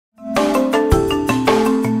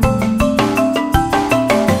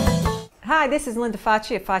Hi, this is Linda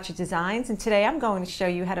Facci at Facci Designs, and today I'm going to show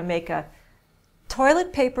you how to make a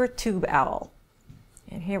toilet paper tube owl.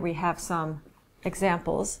 And here we have some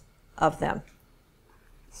examples of them.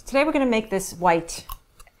 So today we're going to make this white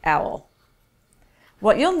owl.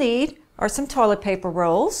 What you'll need are some toilet paper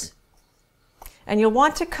rolls, and you'll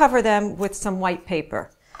want to cover them with some white paper.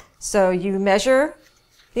 So you measure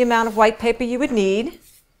the amount of white paper you would need,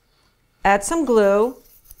 add some glue,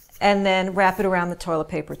 and then wrap it around the toilet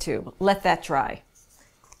paper tube. Let that dry.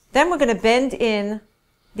 Then we're going to bend in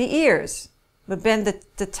the ears. We'll bend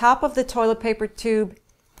the top of the toilet paper tube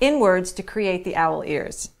inwards to create the owl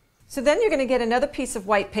ears. So then you're going to get another piece of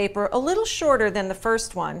white paper a little shorter than the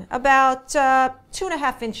first one, about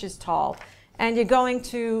 2.5 inches tall. And you're going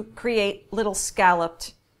to create little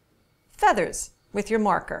scalloped feathers with your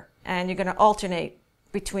marker. And you're going to alternate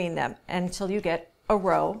between them until you get a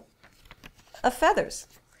row of feathers.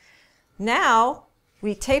 Now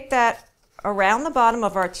we tape that around the bottom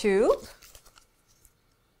of our tube.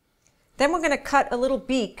 Then we're going to cut a little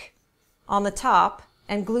beak on the top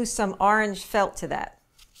and glue some orange felt to that.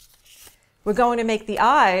 We're going to make the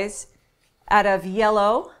eyes out of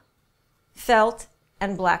yellow felt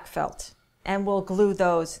and black felt, and we'll glue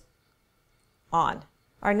those on.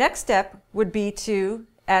 Our next step would be to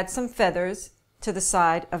add some feathers to the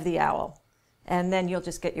side of the owl. And then you'll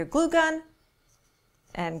just get your glue gun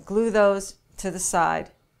and glue those to the side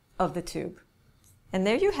of the tube. And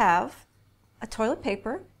there you have a toilet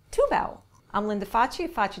paper tube owl. I'm Linda Facci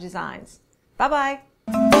of Facci Designs. Bye-bye.